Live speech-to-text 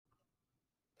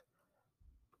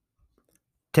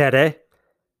Tere,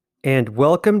 and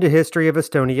welcome to History of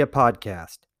Estonia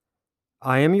podcast.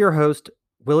 I am your host,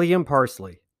 William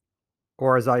Parsley,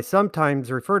 or as I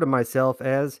sometimes refer to myself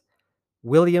as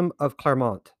William of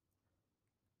Clermont.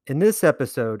 In this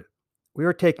episode, we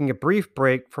are taking a brief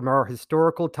break from our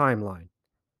historical timeline,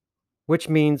 which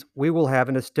means we will have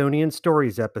an Estonian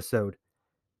Stories episode,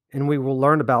 and we will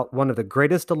learn about one of the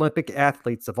greatest Olympic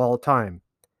athletes of all time,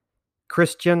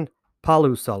 Kristjan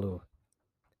Palusalu.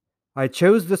 I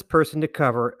chose this person to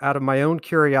cover out of my own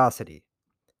curiosity.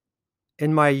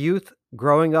 In my youth,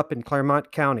 growing up in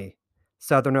Clermont County,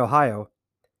 Southern Ohio,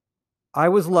 I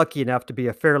was lucky enough to be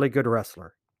a fairly good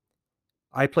wrestler.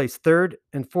 I placed third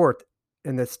and fourth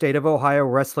in the State of Ohio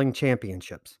Wrestling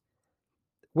Championships,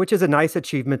 which is a nice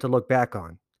achievement to look back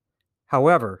on.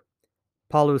 However,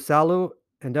 Palusalu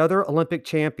and other Olympic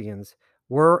champions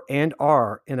were and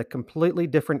are in a completely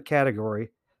different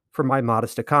category from my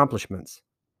modest accomplishments.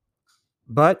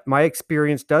 But my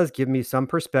experience does give me some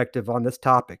perspective on this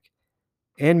topic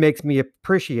and makes me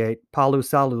appreciate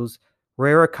Palusalu's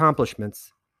rare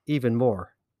accomplishments even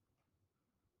more.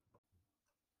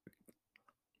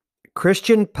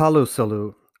 Kristjan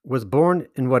Palusalu was born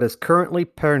in what is currently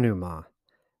Pärnumaa,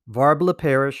 Varbla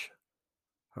Parish,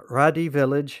 Radi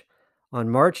Village, on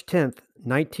March 10,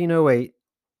 1908,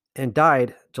 and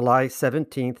died July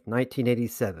 17,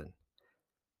 1987.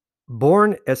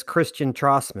 Born as Kristjan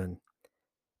Trassman,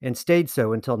 and stayed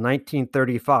so until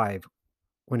 1935,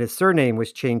 when his surname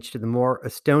was changed to the more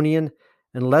Estonian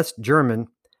and less German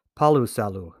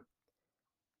Palusalu.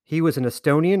 He was an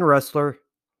Estonian wrestler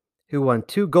who won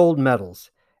 2 gold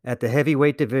medals at the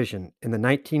heavyweight division in the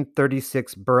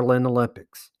 1936 Berlin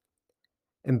Olympics,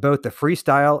 in both the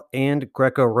freestyle and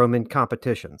Greco Roman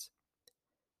competitions.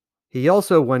 He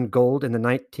also won gold in the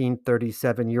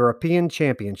 1937 European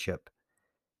Championship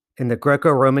in the Greco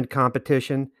Roman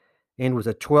competition and was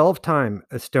a 12-time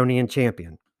Estonian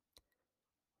champion.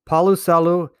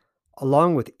 Palusalu,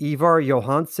 along with Ivar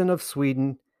Johansson of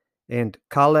Sweden and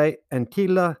Kalle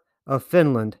Anttila of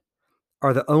Finland,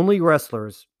 are the only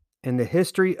wrestlers in the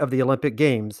history of the Olympic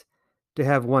Games to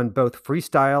have won both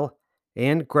freestyle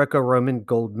and Greco-Roman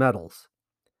gold medals.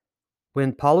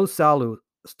 When Palusalu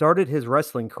started his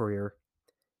wrestling career,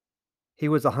 he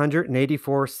was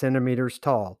 184 centimeters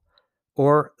tall,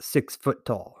 or 6 foot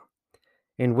tall,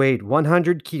 and weighed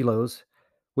 100 kilos,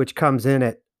 which comes in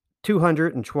at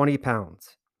 220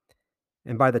 pounds.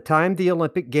 And by the time the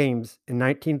Olympic Games in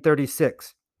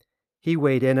 1936, he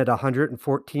weighed in at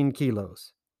 114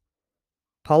 kilos.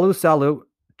 Palusalu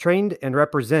trained and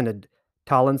represented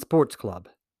Tallinn Sports Club.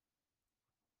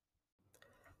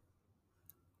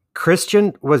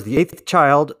 Kristjan was the 8th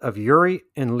child of Yuri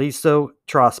and Liso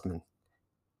Trassman.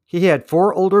 He had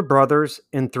 4 older brothers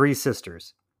and 3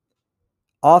 sisters.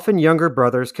 Often younger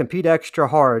brothers compete extra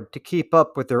hard to keep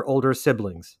up with their older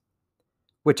siblings,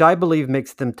 which I believe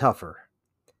makes them tougher.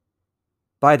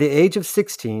 By the age of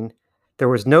 16, there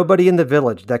was nobody in the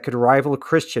village that could rival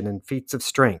Kristjan in feats of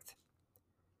strength.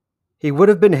 He would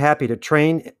have been happy to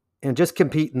train and just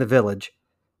compete in the village,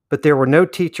 but there were no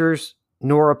teachers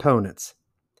nor opponents.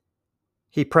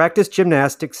 He practiced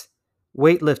gymnastics,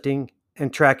 weightlifting,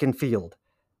 and track and field,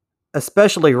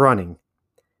 especially running,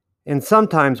 and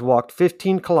sometimes walked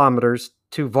 15 kilometers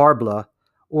to Varbla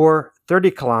or 30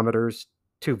 kilometers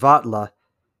to Vatla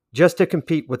just to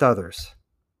compete with others.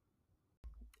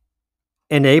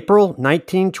 In April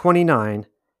 1929,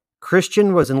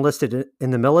 Kristjan was enlisted in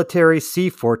the military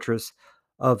sea fortress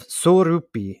of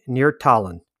Suurupi near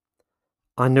Tallinn.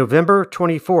 On November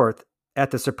 24th,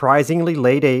 at the surprisingly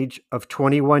late age of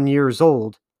 21 years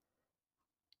old,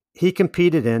 he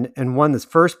competed in and won his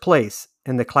first place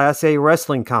in the Class A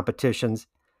wrestling competitions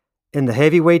in the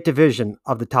heavyweight division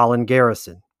of the Tallinn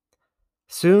garrison.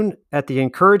 Soon, at the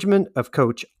encouragement of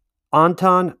coach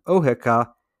Anton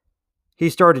Oheka, he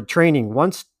started training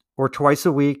once or twice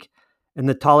a week in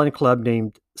the Tallinn club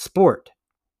named Sport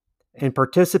and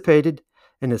participated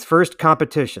in his first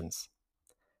competitions.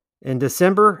 In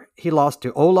December, he lost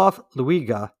to Olaf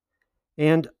Luiga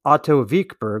and Otto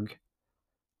Wikberg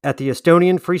at the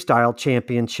Estonian Freestyle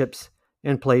Championships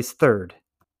and placed 3rd.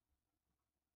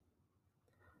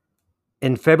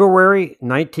 In February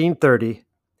 1930,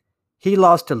 he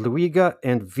lost to Luiga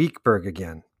and Wikberg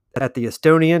again at the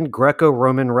Estonian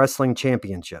Greco-Roman Wrestling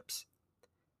Championships.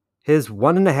 His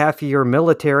 1.5-year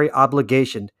military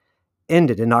obligation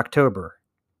ended in October.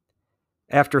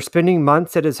 After spending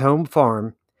months at his home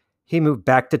farm, he moved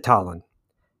back to Tallinn,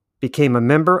 became a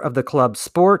member of the club's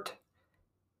sport,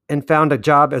 and found a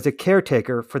job as a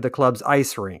caretaker for the club's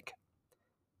ice rink.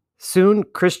 Soon,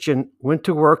 Kristjan went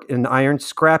to work in an iron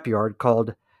scrapyard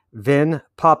called Ven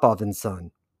Popov and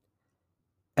Son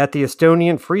At the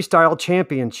Estonian Freestyle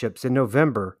Championships in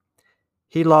November,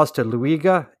 he lost to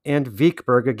Luiga and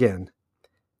Vikberg again,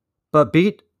 but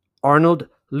beat Arnold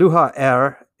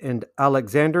Luha and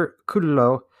Alexander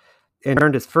Kudlo and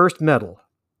earned his first medal,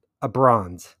 a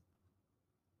bronze.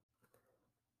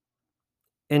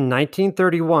 In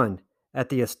 1931, at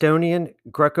the Estonian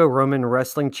Greco Roman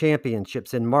Wrestling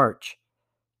Championships in March,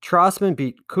 Trostman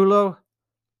beat Kulo,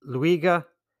 Luiga,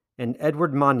 and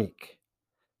Edward Manik,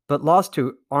 but lost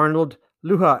to Arnold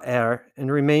Luha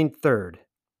and remained third.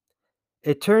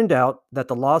 It turned out that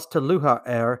the loss to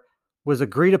Luha was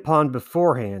agreed upon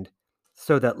beforehand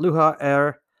so that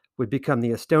Luha would become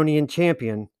the Estonian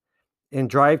champion and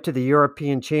drive to the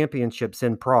European Championships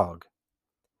in Prague.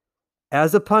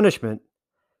 As a punishment,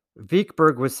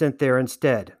 Vikberg was sent there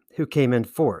instead, who came in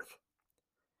fourth.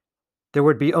 There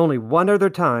would be only one other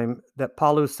time that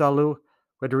Palusalu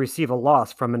would receive a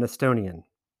loss from an Estonian.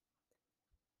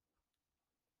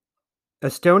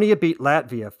 Estonia beat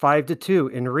Latvia 5-2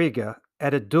 in Riga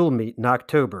at a dual meet in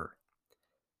October.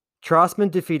 Trostman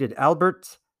defeated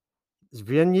Alberts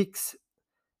Zvienieks.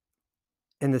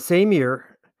 In the same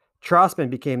year, Trostman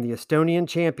became the Estonian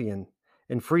champion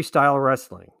in freestyle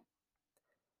wrestling.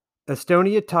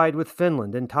 Estonia tied with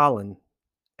Finland in Tallinn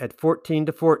at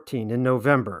 14-14 in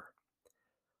November.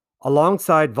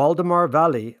 Alongside Valdemar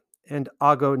Vali and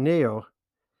Ago Neo,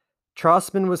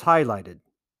 Trostman was highlighted.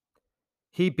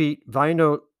 He beat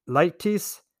Vaino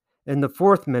Laitis in the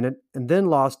fourth minute and then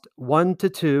lost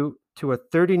 1-2 to a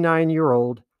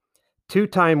 39-year-old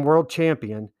two-time world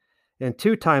champion and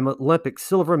two-time Olympic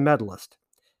silver medalist,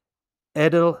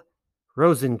 Edel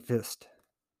Rosenqvist.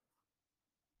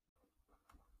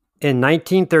 In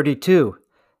 1932,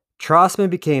 Trostman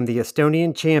became the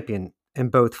Estonian champion in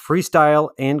both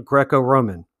freestyle and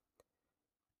Greco-Roman.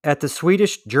 At the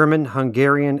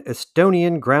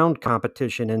Swedish-German-Hungarian-Estonian ground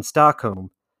competition in Stockholm,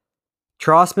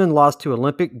 Trostman lost to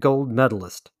Olympic gold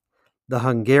medalist, the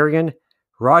Hungarian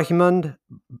Raimund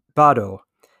Bado,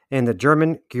 and the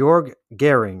German Georg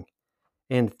Gering,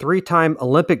 and three-time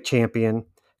Olympic champion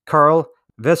Carl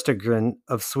Vestergren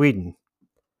of Sweden.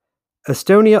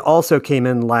 Estonia also came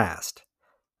in last.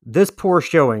 This poor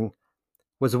showing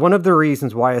was one of the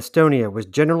reasons why Estonia was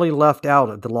generally left out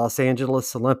of the Los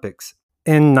Angeles Olympics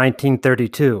in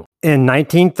 1932. In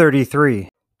 1933,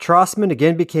 Trostman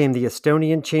again became the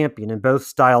Estonian champion in both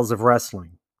styles of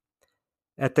wrestling.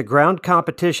 At the ground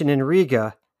competition in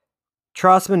Riga,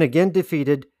 Trostman again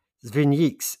defeated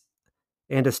Zvienieks,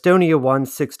 and Estonia won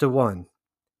 6-1.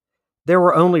 There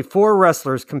were only 4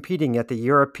 wrestlers competing at the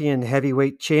European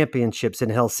Heavyweight Championships in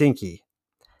Helsinki.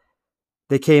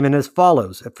 They came in as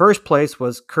follows. At first place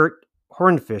was Kurt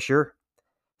Hornfischer,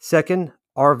 second,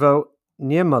 Arvo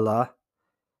Niemela,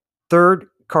 third,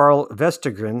 Carl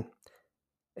Vestergren,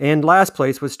 and last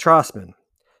place was Trostman,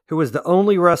 who was the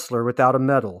only wrestler without a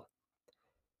medal.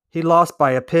 He lost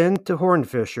by a pin to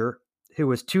Hornfischer, who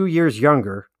was 2 years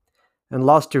younger, and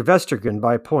lost to Vestergren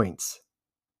by points.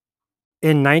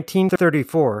 In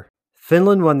 1934,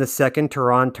 Finland won the second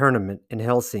Tehran tournament in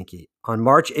Helsinki on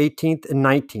March 18th and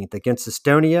 19th against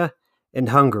Estonia and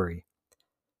Hungary.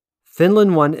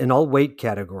 Finland won in all weight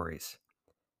categories.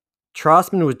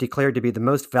 Trostman was declared to be the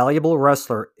most valuable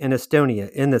wrestler in Estonia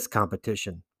in this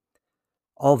competition,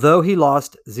 although he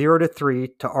lost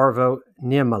 0-3 to Arvo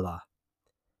Niemela.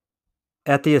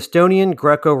 At the Estonian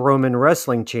Greco-Roman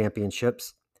Wrestling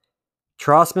Championships,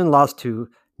 Trostman lost to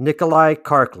Nikolai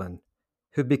Karklin,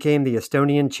 who became the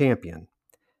Estonian champion.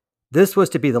 This was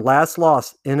to be the last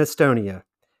loss in Estonia.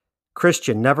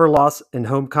 Kristjan never lost in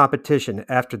home competition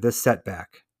after this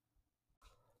setback.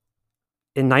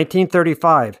 In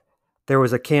 1935, there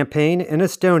was a campaign in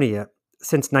Estonia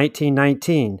since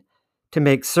 1919 to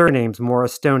make surnames more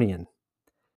Estonian.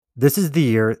 This is the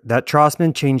year that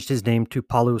Trostman changed his name to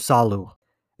Palusalu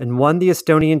and won the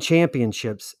Estonian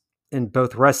championships in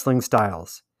both wrestling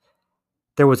styles.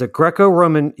 There was a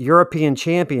Greco-Roman European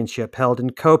Championship held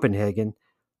in Copenhagen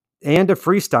and a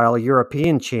Freestyle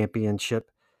European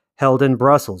Championship held in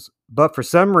Brussels, but for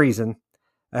some reason,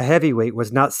 a heavyweight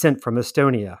was not sent from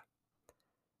Estonia.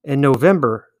 In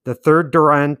November, the third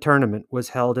Duran tournament was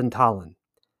held in Tallinn.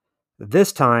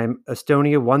 This time,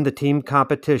 Estonia won the team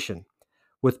competition,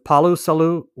 with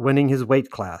Palusalu winning his weight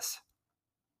class.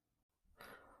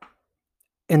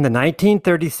 In the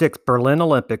 1936 Berlin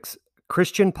Olympics,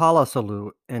 Kristjan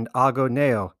Palusalu and Ago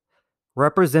Neo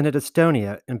represented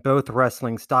Estonia in both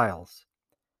wrestling styles.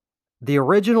 The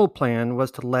original plan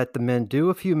was to let the men do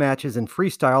a few matches in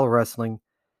freestyle wrestling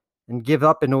and give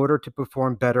up in order to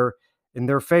perform better in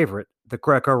their favorite, the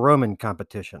Greco-Roman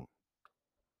competition.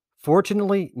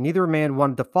 Fortunately, neither man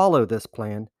wanted to follow this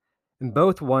plan, and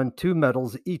both won 2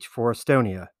 medals each for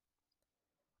Estonia.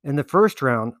 In the first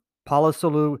round,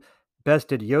 Palusalu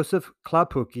bested Josef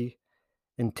Klapuki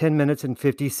in 10 minutes and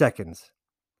 50 seconds.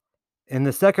 In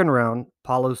the second round,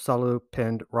 Palusalu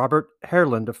pinned Robert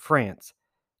Herland of France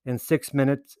in 6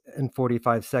 minutes and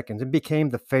 45 seconds and became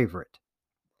the favorite.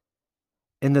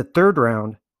 In the third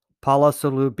round,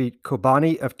 Palusalu beat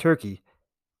Kobani of Turkey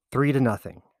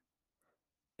 3-0.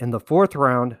 In the fourth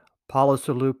round,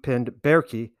 Palusalu pinned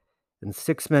Berki in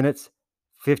 6 minutes,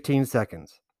 15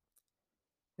 seconds.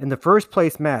 In the first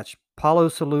place match,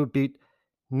 Palusalu beat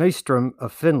Nyström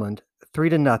of Finland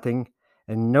 3-0,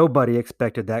 and nobody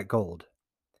expected that gold.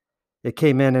 It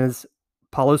came in as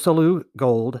Palusalu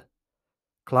gold,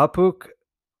 Klapuk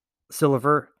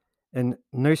silver, and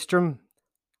Nyström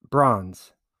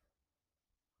bronze.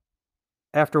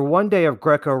 After one day of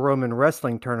Greco-Roman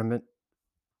wrestling tournament,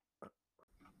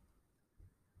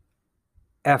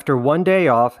 After one day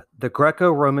off, the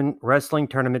Greco-Roman wrestling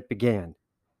tournament began.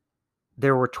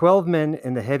 There were 12 men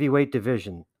in the heavyweight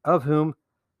division, of whom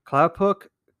Klapuk,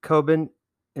 Kobin,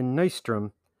 and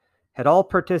Nyström had all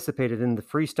participated in the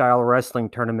freestyle wrestling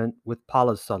tournament with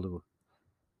Palusalu.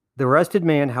 The rested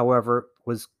man, however,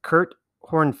 was Kurt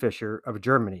Hornfischer of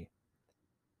Germany,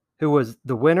 who was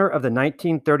the winner of the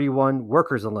 1931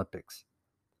 Workers' Olympics,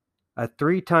 a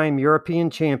 3-time European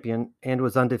champion, and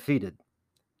was undefeated.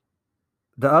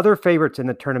 The other favorites in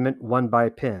the tournament won by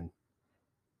pin.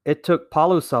 It took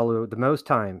Palusalu the most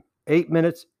time, 8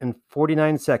 minutes and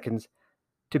 49 seconds,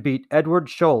 to beat Edward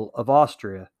Scholl of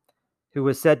Austria, who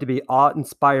was said to be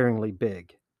awe-inspiringly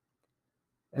big.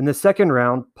 In the second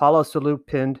round, Palusalu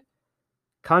pinned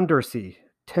Kondorcet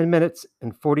 10 minutes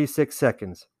and 46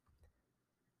 seconds.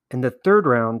 In the third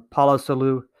round,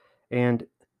 Palusalu and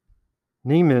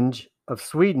Niemann of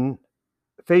Sweden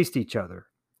faced each other.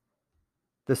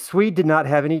 The Swede did not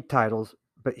have any titles,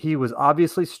 but he was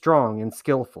obviously strong and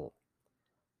skillful.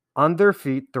 On their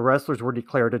feet, the wrestlers were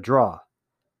declared a draw,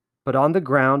 but on the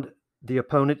ground, the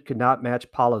opponent could not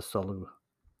match Palusalu.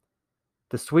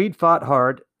 The Swede fought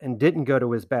hard and didn't go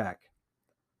to his back.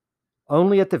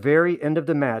 Only at the very end of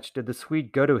the match did the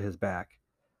Swede go to his back,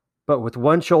 but with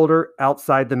one shoulder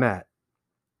outside the mat.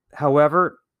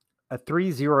 However, a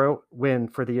 3-0 win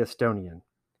for the Estonian.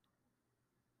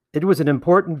 It was an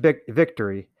important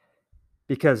victory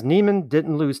because Niemann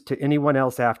didn't lose to anyone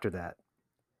else after that.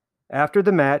 After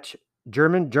the match,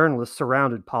 German journalists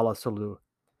surrounded Palusalu,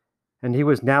 and he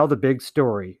was now the big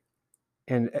story,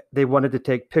 and they wanted to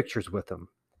take pictures with him.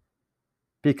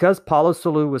 Because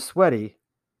Palusalu was sweaty,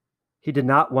 he did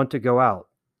not want to go out,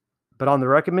 but on the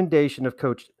recommendation of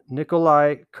coach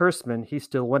Nikolai Kursman, he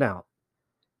still went out.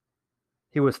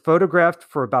 He was photographed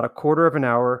for about a quarter of an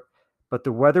hour, but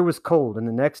the weather was cold, and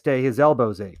the next day his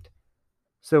elbows ached,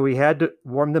 so he had to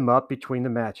warm them up between the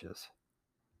matches.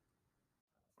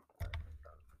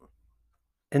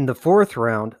 In the fourth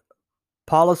round,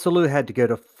 Palusalu had to go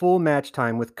to full match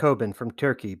time with Kobin from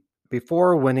Turkey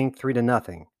before winning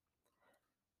 3-0.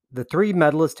 The 3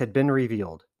 medalists had been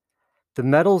revealed. The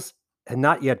medals had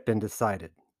not yet been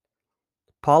decided.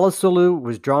 Palusalu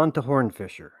was drawn to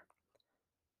Hornfischer.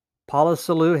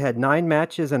 Palusalu had 9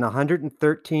 matches and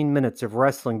 113 minutes of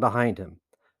wrestling behind him.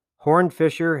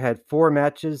 Hornfischer had 4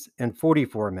 matches and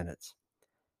 44 minutes.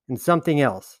 And something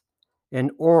else,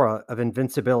 an aura of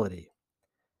invincibility.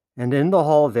 And in the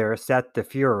hall there sat the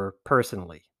Führer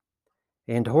personally.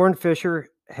 And Hornfischer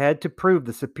had to prove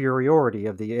the superiority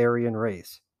of the Aryan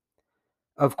race.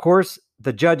 Of course,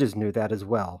 the judges knew that as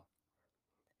well.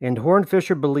 And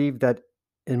Hornfischer believed that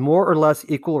in more or less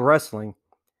equal wrestling,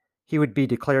 he would be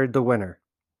declared the winner.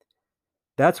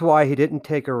 That's why he didn't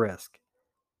take a risk,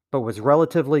 but was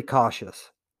relatively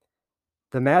cautious.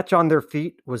 The match on their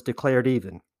feet was declared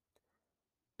even.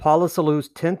 Palusalu's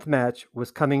 10th match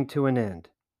was coming to an end.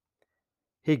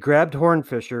 He grabbed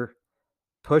Hornfischer,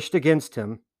 pushed against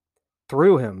him,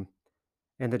 threw him,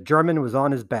 and the German was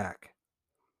on his back.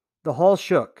 The hall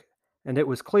shook, and it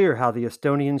was clear how the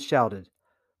Estonians shouted,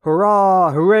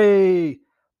 "Hurrah! Hooray!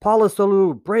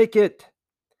 Palusalu, break it!"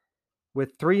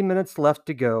 With 3 minutes left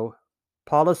to go,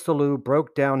 Palusalu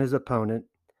broke down his opponent,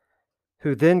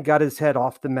 who then got his head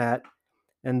off the mat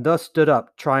and thus stood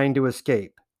up trying to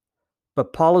escape.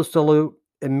 But Palusalu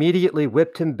immediately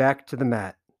whipped him back to the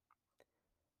mat.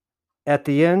 At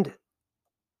the end,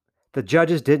 the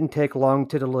judges didn't take long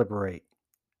to deliberate.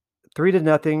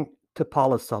 3-0 to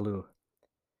Palusalu.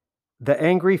 The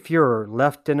angry Führer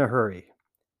left in a hurry.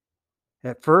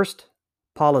 At first,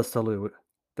 Palusalu,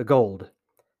 the gold,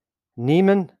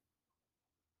 Niemann,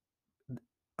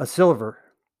 a silver,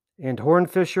 and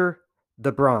Hornfischer,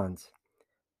 the bronze.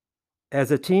 As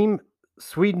a team,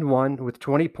 Sweden won with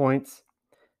 20 points,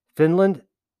 Finland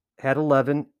had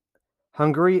 11,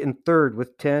 Hungary in third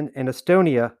with 10, and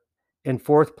Estonia in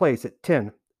fourth place at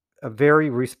 10, a very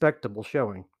respectable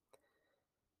showing.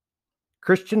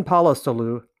 Kristjan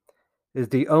Palusalu is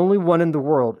the only one in the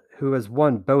world who has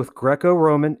won both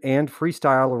Greco-Roman and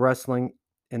freestyle wrestling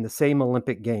in the same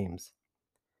Olympic Games.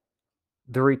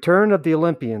 The return of the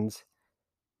Olympians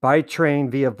by train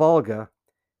via Volga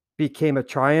became a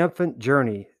triumphant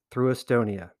journey through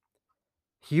Estonia.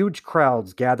 Huge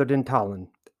crowds gathered in Tallinn,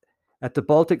 at the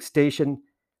Baltic Station,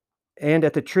 and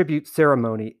at the tribute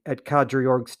ceremony at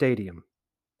Kadriorg Stadium.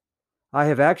 I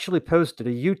have actually posted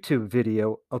a YouTube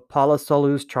video of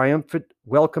Palusalu's triumphant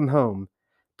welcome home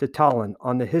to Tallinn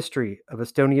on the History of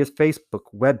Estonia's Facebook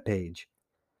webpage,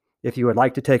 if you would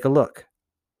like to take a look.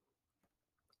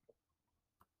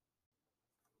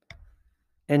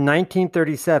 In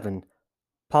 1937,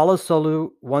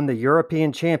 Palusalu won the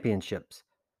European Championships,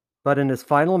 but in his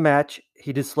final match,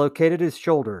 he dislocated his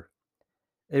shoulder.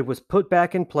 It was put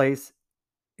back in place,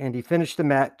 and he finished the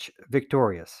match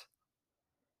victorious.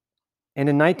 And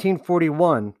in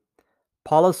 1941,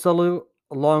 Palusalu,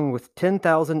 along with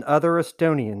 10,000 other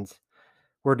Estonians,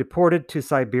 were deported to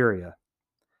Siberia.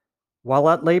 While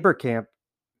at labor camp,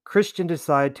 Kristjan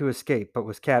decided to escape but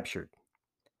was captured.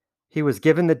 He was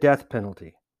given the death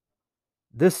penalty.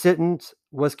 This sentence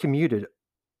was commuted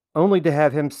only to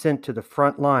have him sent to the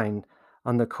front line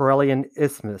on the Karelian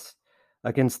Isthmus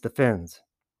against the Finns.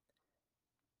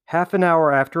 Half an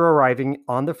hour after arriving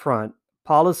on the front,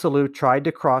 Palusalu tried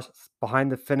to cross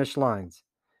behind the Finnish lines,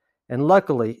 and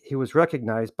luckily he was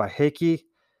recognized by Heikki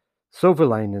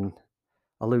Savolainen,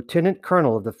 a lieutenant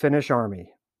colonel of the Finnish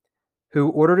army, who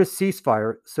ordered a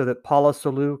ceasefire so that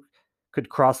Palusalu could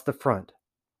cross the front.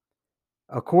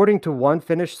 According to one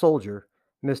Finnish soldier,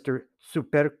 Mr.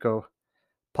 Superko,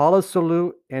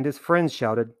 Palusalu and his friends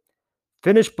shouted,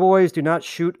 "Finnish boys do not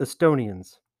shoot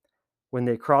Estonians," when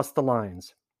they crossed the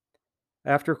lines.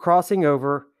 After crossing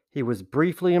over, he was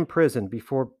briefly imprisoned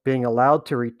before being allowed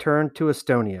to return to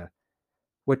Estonia,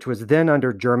 which was then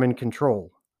under German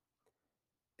control.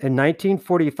 In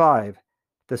 1945,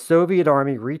 the Soviet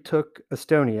army retook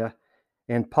Estonia,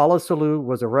 and Palusalu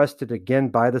was arrested again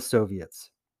by the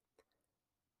Soviets.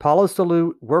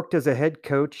 Palusalu worked as a head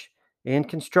coach and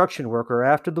construction worker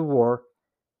after the war,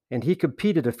 and he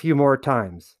competed a few more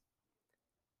times.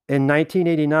 In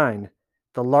 1989,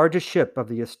 the largest ship of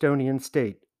the Estonian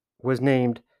state was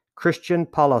named Kristjan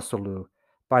Palusalu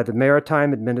by the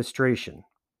Maritime Administration.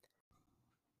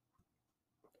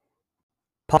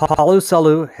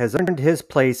 Palusalu has earned his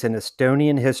place in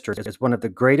Estonian history as one of the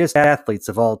greatest athletes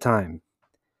of all time,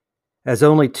 as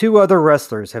only two other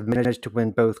wrestlers have managed to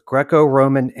win both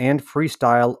Greco-Roman and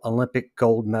freestyle Olympic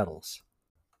gold medals.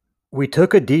 We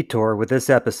took a detour with this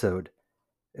episode,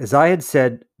 as I had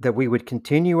said that we would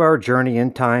continue our journey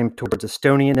in time towards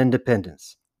Estonian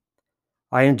independence.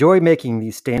 I enjoy making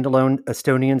these standalone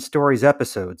Estonian Stories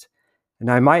episodes, and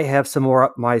I might have some more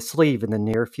up my sleeve in the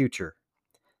near future.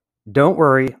 Don't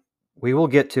worry, we will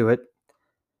get to it.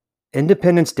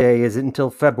 Independence Day isn't until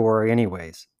February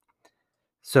anyways.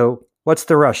 So, what's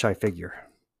the rush, I figure?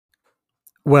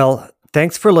 Well,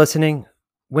 thanks for listening.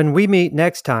 When we meet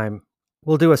next time,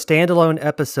 we'll do a standalone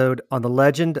episode on the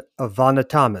legend of Vanna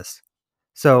Thomas.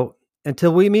 So,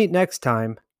 until we meet next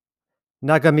time,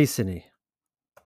 Nagamiseni.